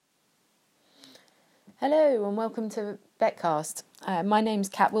Hello and welcome to Vetcast. My name's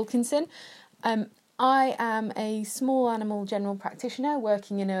Kat Wilkinson. I am a small animal general practitioner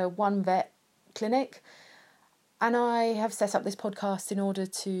working in a one vet clinic, and I have set up this podcast in order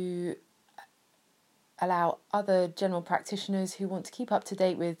to allow other general practitioners who want to keep up to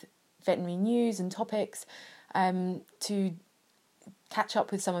date with veterinary news and topics to catch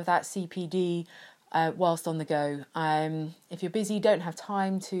up with some of that CPD whilst on the go. If you're busy, don't have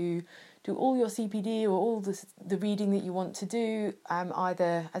time to do all your CPD or all the reading that you want to do,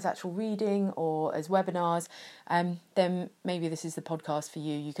 either as actual reading or as webinars, then maybe this is the podcast for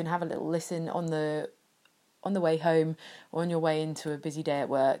you. You can have a little listen on the way home or on your way into a busy day at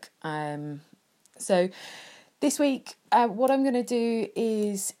work. So this week, what I'm going to do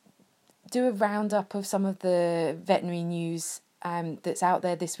is do a roundup of some of the veterinary news that's out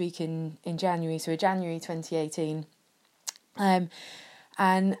there this week in January, so January 2018.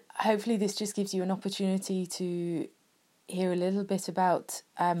 And hopefully this just gives you an opportunity to hear a little bit about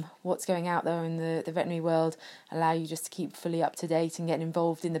what's going out there in the veterinary world, allow you just to keep fully up to date and get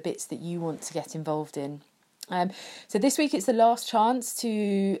involved in the bits that you want to get involved in. So this week it's the last chance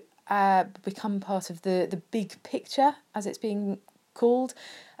to become part of the big picture, as it's being called,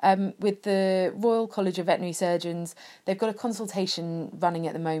 with the Royal College of Veterinary Surgeons. They've got a consultation running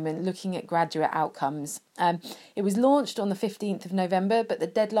at the moment looking at graduate outcomes. It was launched on the 15th of November, but the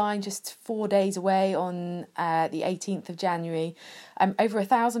deadline just 4 days away on the 18th of January. Over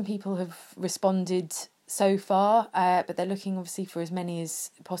 1,000 people have responded so far, but they're looking obviously for as many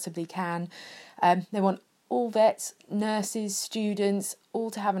as possibly can. They want all vets, nurses, students,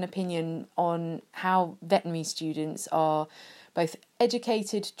 all to have an opinion on how veterinary students are both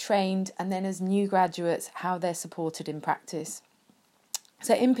educated, trained, and then as new graduates, how they're supported in practice.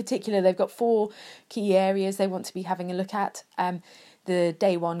 So in particular, they've got 4 key areas they want to be having a look at. The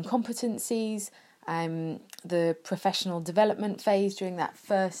day one competencies, the professional development phase during that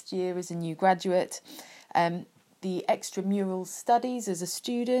first year as a new graduate, the extramural studies as a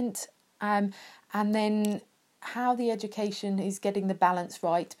student, and then how the education is getting the balance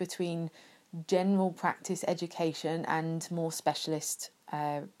right between general practice education and more specialist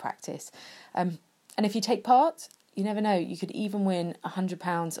practice. And if you take part, you never know, you could even win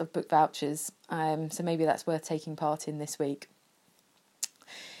 £100 of book vouchers. So maybe that's worth taking part in this week.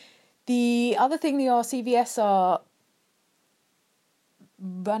 The other thing the RCVS are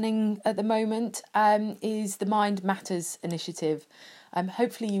running at the moment is the Mind Matters initiative.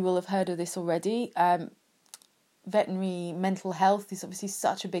 Hopefully you will have heard of this already. Veterinary mental health is obviously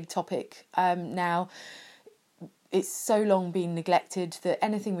such a big topic now. It's so long been neglected that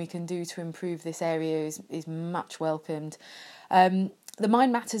anything we can do to improve this area is much welcomed. The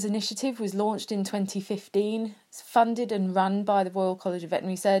Mind Matters initiative was launched in 2015. It's funded and run by the Royal College of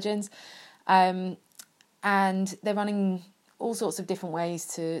Veterinary Surgeons, and they're running all sorts of different ways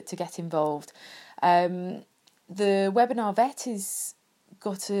to get involved. The Webinar Vet has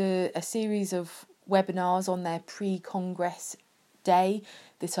got a series of webinars on their pre-congress day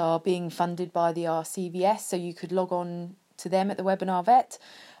that are being funded by the RCVS, so you could log on to them at the Webinar Vet.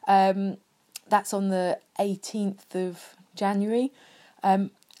 That's on the 18th of January.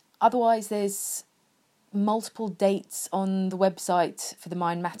 Otherwise, there's multiple dates on the website for the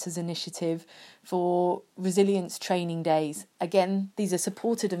Mind Matters initiative for resilience training days. Again, these are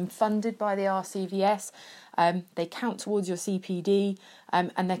supported and funded by the RCVS. They count towards your CPD,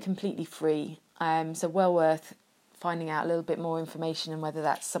 and they're completely free. So well worth finding out a little bit more information and whether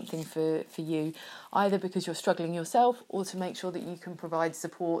that's something for you, either because you're struggling yourself or to make sure that you can provide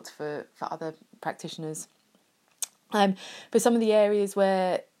support for other practitioners. For some of the areas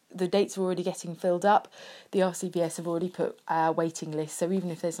where the dates are already getting filled up, the RCVS have already put a waiting list. So even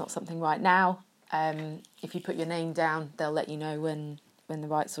if there's not something right now, if you put your name down, they'll let you know when the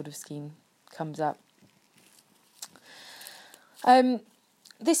right sort of scheme comes up.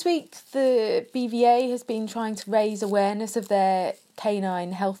 This week, the BVA has been trying to raise awareness of their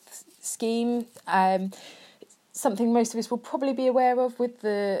canine health scheme. Something most of us will probably be aware of with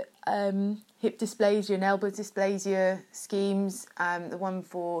the hip dysplasia and elbow dysplasia schemes, the one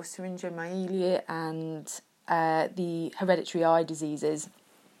for syringomyelia and the hereditary eye diseases.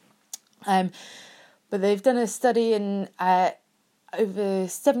 But they've done a study and over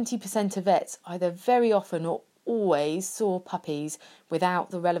 70% of vets either very often or always saw puppies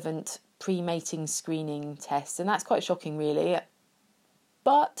without the relevant pre-mating screening tests, and that's quite shocking really,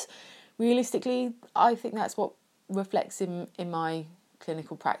 but realistically I think that's what reflects in my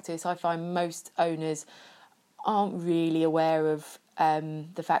clinical practice. I find most owners aren't really aware of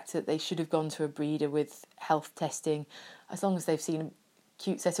the fact that they should have gone to a breeder with health testing, as long as they've seen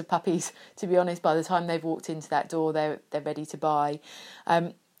cute set of puppies. To be honest, by the time they've walked into that door, they're ready to buy.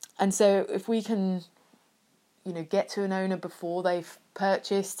 And so if we can, get to an owner before they've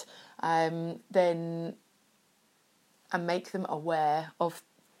purchased, then and make them aware of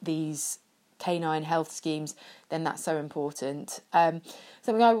these canine health schemes, then that's so important.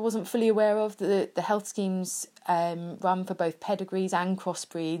 Something I wasn't fully aware of, the health schemes run for both pedigrees and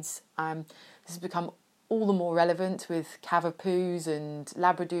crossbreeds. This has become all the more relevant with Cavapoos and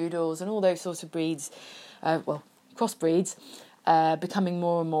Labradoodles and all those sorts of breeds, crossbreeds, becoming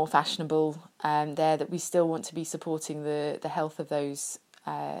more and more fashionable there, that we still want to be supporting the health of those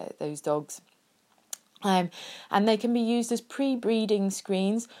dogs. And they can be used as pre-breeding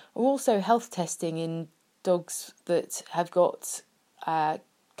screens or also health testing in dogs that have got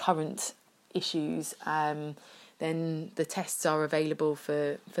current issues. Then the tests are available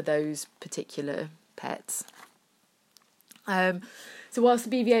for those particular pets. So whilst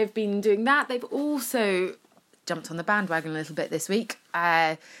the BVA have been doing that, they've also jumped on the bandwagon a little bit this week.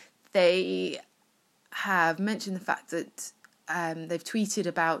 They have mentioned the fact that they've tweeted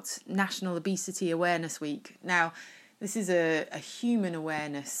about National Obesity Awareness Week. Now, this is a human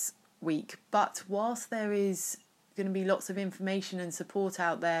awareness week, but whilst there is going to be lots of information and support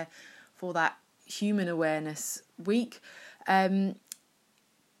out there for that human awareness week,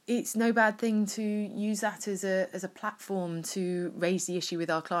 it's no bad thing to use that as a platform to raise the issue with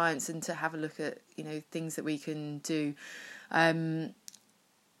our clients and to have a look at things that we can do.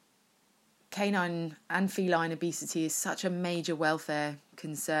 Canine and feline obesity is such a major welfare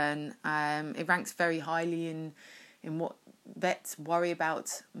concern. It ranks very highly in what vets worry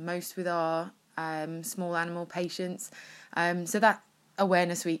about most with our small animal patients. So that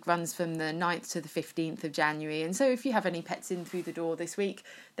Awareness Week runs from the 9th to the 15th of January. And so if you have any pets in through the door this week,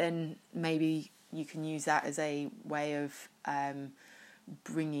 then maybe you can use that as a way of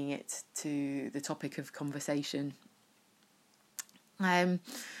bringing it to the topic of conversation. At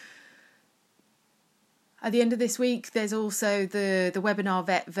the end of this week, there's also the Webinar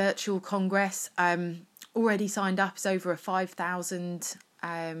Vet Virtual Congress. Already signed up is over 5,000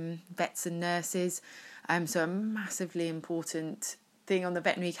 vets and nurses. So a massively important thing on the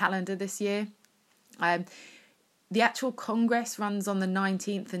veterinary calendar this year. The actual Congress runs on the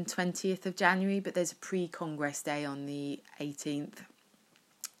 19th and 20th of January, but there's a pre-Congress day on the 18th.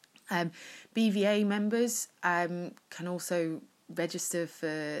 BVA members can also register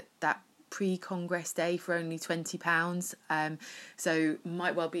for that pre-Congress day for only £20. So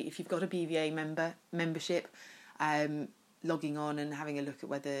might well be, if you've got a BVA membership, logging on and having a look at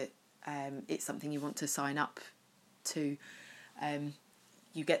whether it's something you want to sign up to.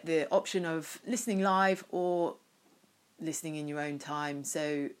 You get the option of listening live or listening in your own time.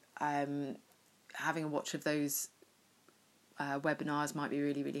 So having a watch of those webinars might be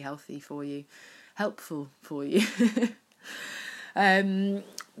really, really helpful for you.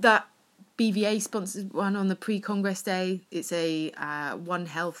 That BVA sponsored one on the pre-Congress day. It's a One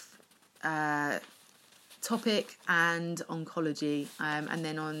Health topic and oncology. And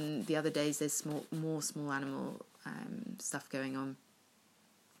then on the other days, there's more small animal stuff going on.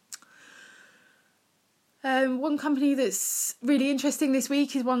 One company that's really interesting this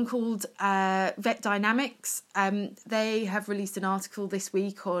week is one called Vet Dynamics. They have released an article this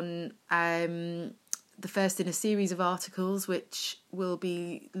week on the first in a series of articles which will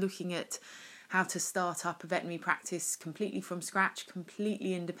be looking at how to start up a veterinary practice completely from scratch,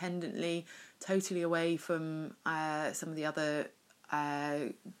 completely independently, totally away from some of the other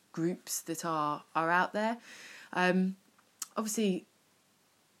groups that are out there. Obviously,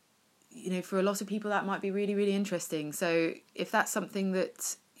 for a lot of people that might be really, really interesting. So if that's something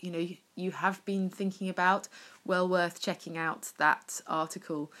that, you have been thinking about, well worth checking out that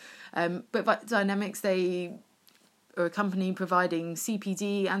article. But Dynamics, they are a company providing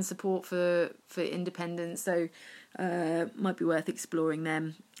CPD and support for independence, so might be worth exploring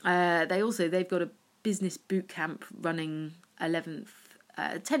them. They've got a business boot camp running 10th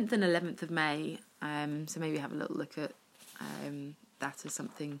and 11th of May, so maybe have a little look at that as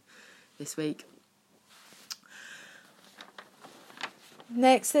something this week.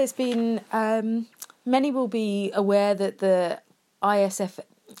 Next, there's been many will be aware that the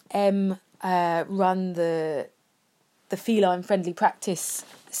ISFM run the feline friendly practice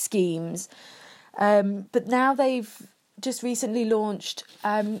schemes, but now they've just recently launched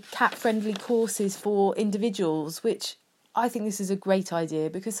cat friendly courses for individuals, which I think this is a great idea,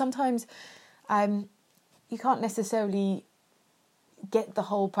 because sometimes you can't necessarily get the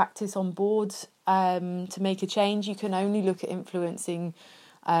whole practice on board to make a change. You can only look at influencing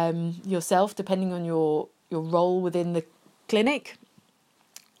yourself depending on your role within the clinic.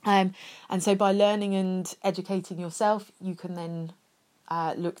 And so by learning and educating yourself, you can then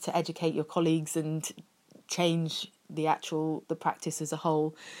look to educate your colleagues and change the practice as a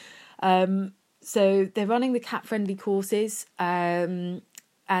whole. So they're running the cat-friendly courses, and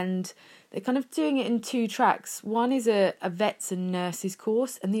they're kind of doing it in two tracks. One is a vets and nurses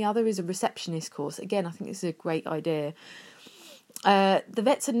course, and the other is a receptionist course. Again, I think this is a great idea. The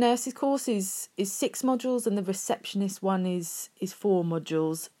vets and nurses course is 6 modules, and the receptionist one is 4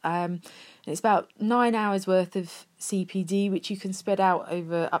 modules. It's about 9 hours worth of CPD, which you can spread out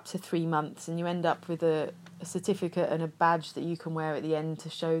over up to 3 months, and you end up with a certificate and a badge that you can wear at the end to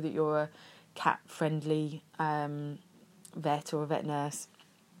show that you're a cat-friendly vet or a vet nurse.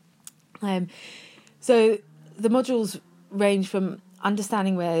 So the modules range from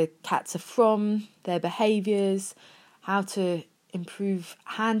understanding where cats are from, their behaviours, how to improve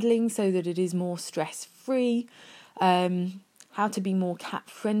handling so that it is more stress-free, how to be more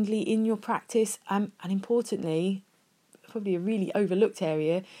cat-friendly in your practice, and importantly, probably a really overlooked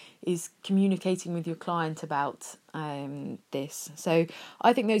area, is communicating with your client about this. So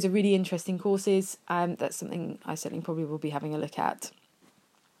I think those are really interesting courses. That's something I certainly probably will be having a look at.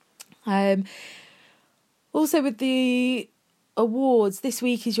 Also with the awards, this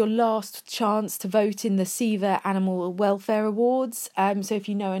week is your last chance to vote in the SIVA Animal Welfare Awards. So if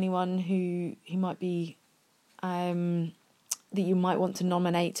you know anyone who might be that you might want to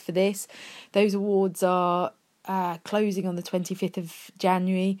nominate for this, those awards are closing on the 25th of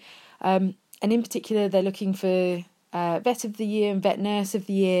January. And in particular, they're looking for Vet of the Year and Vet Nurse of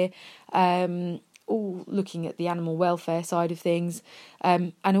the Year, all looking at the animal welfare side of things.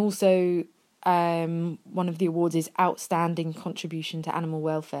 And also one of the awards is Outstanding Contribution to Animal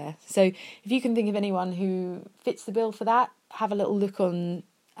Welfare. So if you can think of anyone who fits the bill for that, have a little look on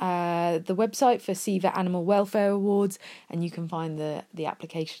the website for SIVA Animal Welfare Awards, and you can find the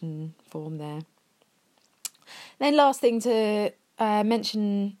application form there. Then last thing to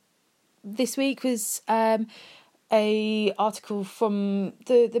mention this week was a article from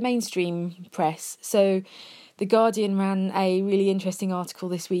the mainstream press. So The Guardian ran a really interesting article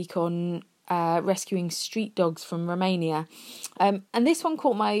this week on rescuing street dogs from Romania. And this one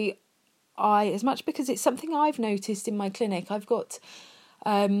caught my eye as much because it's something I've noticed in my clinic. I've got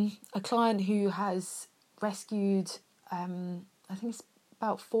a client who has rescued, I think it's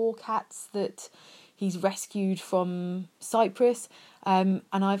about 4 cats that he's rescued from Cyprus. And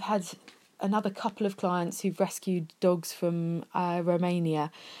I've had another couple of clients who've rescued dogs from Romania.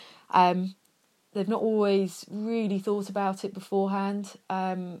 They've not always really thought about it beforehand,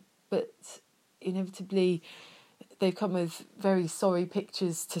 but inevitably they've come with very sorry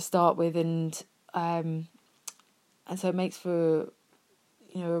pictures to start with, and so it makes for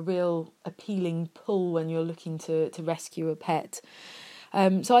a real appealing pull when you're looking to rescue a pet.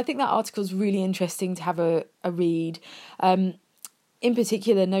 So I think that article is really interesting to have a read. In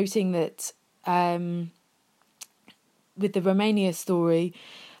particular, noting that with the Romania story,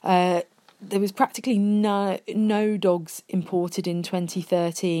 there was practically no dogs imported in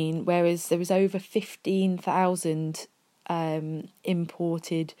 2013, whereas there was over 15,000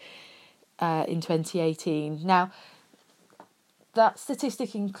 imported in 2018. Now, that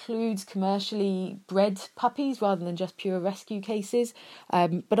statistic includes commercially bred puppies rather than just pure rescue cases,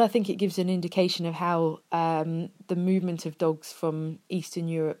 but I think it gives an indication of how the movement of dogs from Eastern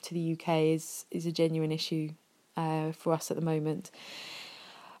Europe to the UK is a genuine issue for us at the moment.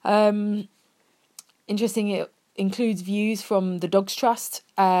 Interesting, it includes views from the Dogs Trust,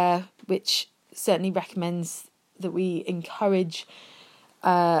 which certainly recommends that we encourage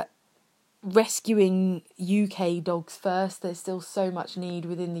rescuing UK dogs first. There's still so much need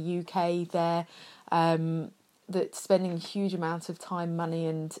within the UK there, that spending a huge amount of time, money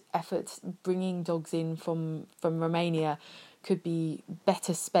and effort bringing dogs in from Romania could be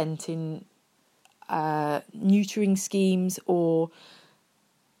better spent in neutering schemes or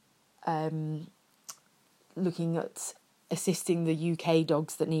looking at assisting the UK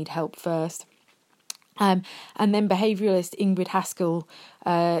dogs that need help first. And then behaviouralist Ingrid Haskell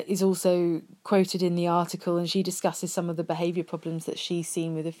is also quoted in the article, and she discusses some of the behaviour problems that she's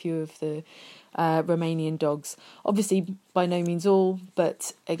seen with a few of the Romanian dogs. Obviously, by no means all,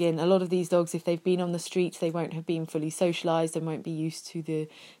 but again, a lot of these dogs, if they've been on the streets, they won't have been fully socialised and won't be used to the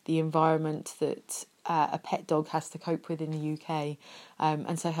environment that a pet dog has to cope with in the UK.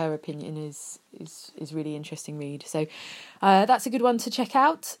 And so her opinion is really interesting read. So that's a good one to check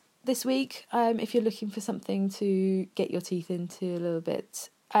out this week, if you're looking for something to get your teeth into a little bit.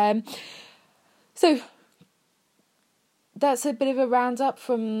 So that's a bit of a roundup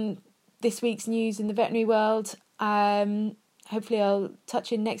from this week's news in the veterinary world. hopefully I'll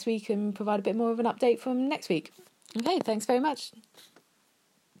touch in next week and provide a bit more of an update from next week. Okay, thanks very much.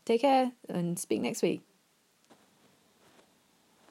 Take care and speak next week.